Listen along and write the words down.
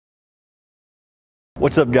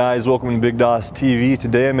What's up, guys? Welcome to bigdaw TV.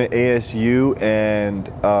 Today I'm at ASU and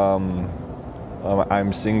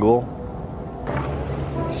I'm single.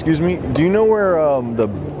 Excuse me, do you know where the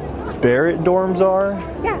Barrett dorms are?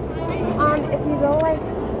 Yeah. If you go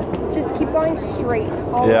just keep going straight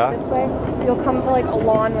all the way this way, you'll come to like a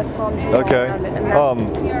lawn with palm trees all around it, and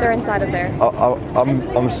they're inside of there.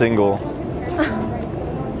 I'm single.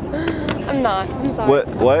 I'm not. I'm sorry.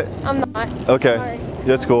 What? I'm not. Okay. Sorry.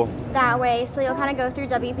 That's cool. That way, so you'll kind of go through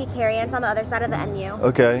WP Carey and it's on the other side of the NU.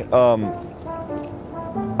 Okay.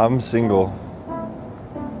 I'm single.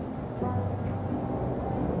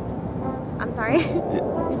 I'm sorry.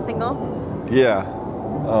 You're single? Yeah.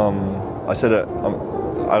 I said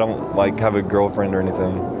I don't like have a girlfriend or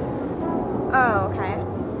anything. Oh, okay.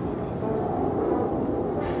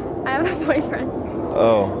 I have a boyfriend.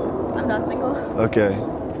 Oh. I'm not single. Okay.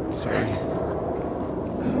 Sorry.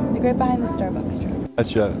 You're right behind the Starbucks truck.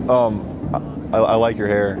 Gotcha. I like your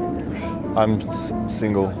hair. I'm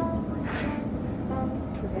single.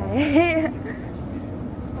 Okay.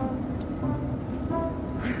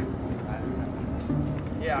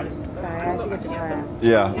 Sorry, I have to get to class.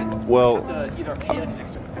 Yeah. Well, I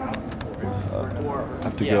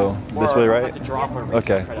have to go this way, right?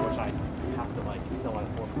 Okay.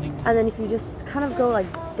 And then if you just kind of go like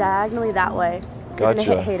diagonally that way, you're Gotcha.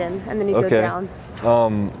 gonna hit Hayden, and then you go down.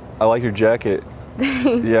 I like your jacket.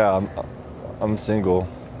 Thanks. Yeah, I'm single.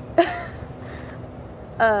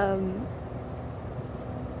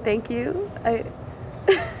 Thank you.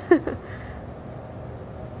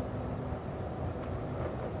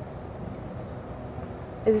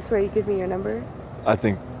 Is this where you give me your number? I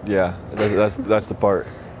think, yeah, that's the part.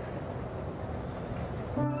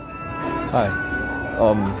 Hi.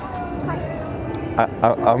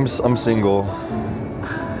 I'm single.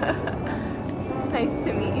 Nice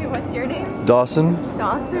to meet you. What's your name? Dawson?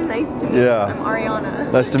 Dawson, nice to meet you. Yeah. I'm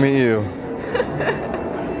Ariana. Nice to meet you.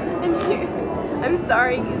 And I'm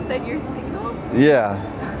sorry, you said you're single? Yeah.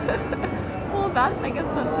 Well, I guess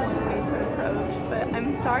that's a good way to approach, but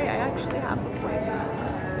I'm sorry, I actually have a boyfriend.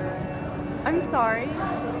 I'm sorry.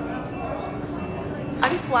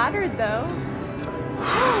 I'm flattered, though.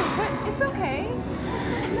 But it's okay.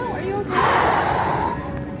 No, are you okay?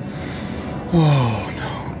 Oh, no.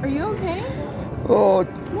 Are you okay? Oh.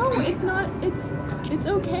 No, it's not. It's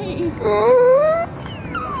okay. It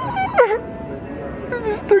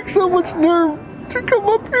just took so much nerve to come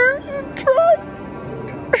up here and try.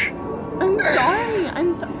 I'm sorry.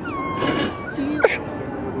 I'm sorry.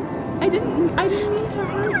 I didn't mean to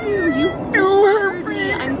hurt you. You hurt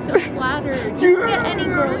me. I'm so flattered. You can get any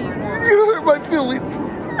girl you want. You hurt my feelings.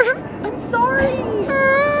 I'm sorry.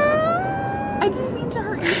 I didn't mean to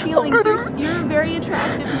hurt your feelings. You're a very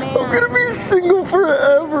attractive man. I'm gonna be single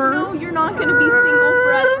forever. No, you're not gonna be single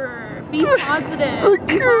forever. Be positive. I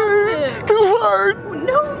can't. It's too hard.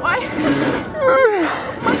 No, why? Oh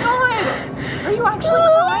my God. Are you actually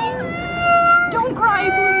crying? Don't cry,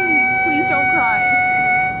 please. Please don't cry.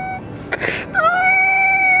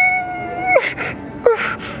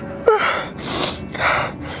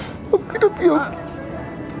 I'm gonna be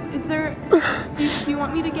okay. Is there... Do you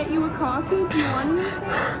want me to get you a coffee? Do you want anything?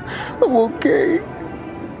 I'm okay.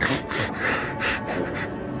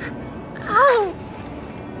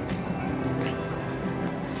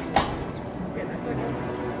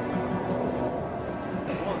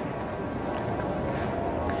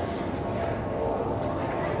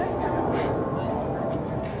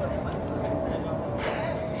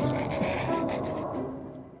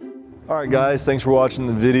 Alright guys, thanks for watching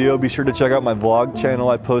the video. Be sure to check out my vlog channel.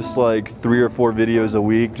 I post like 3 or 4 videos a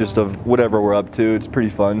week just of whatever we're up to. It's pretty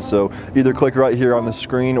fun. So either click right here on the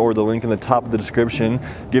screen or the link in the top of the description.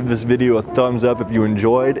 Give this video a thumbs up if you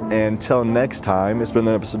enjoyed. And until next time, it's been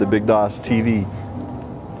an episode of bigdaw TV.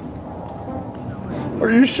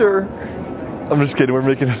 Are you sure? I'm just kidding. We're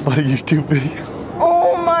making a funny YouTube video.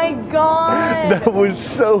 Oh my God. That was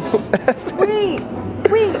so bad. Wait.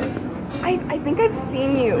 I think I've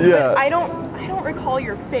seen you. Yeah. But I don't recall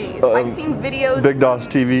your face. I've seen videos. bigdaw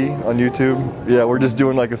TV on YouTube. Yeah, we're just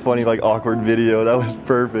doing like a funny, like awkward video. That was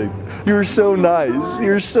perfect. You were so nice.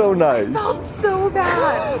 You're so nice. I felt so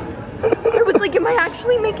bad. I was like, am I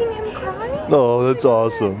actually making him cry? Oh, that's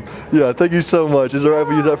awesome. Yeah, thank you so much. Is it alright if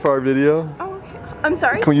we use that for our video? Oh, okay. I'm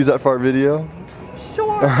sorry? Can we use that for our video?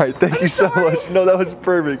 Sure. Alright, thank you so much. No, that was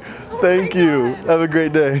perfect. Thank you. Have a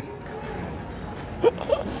great day.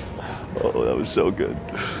 Oh, that was so good.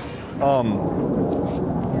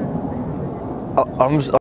 I'm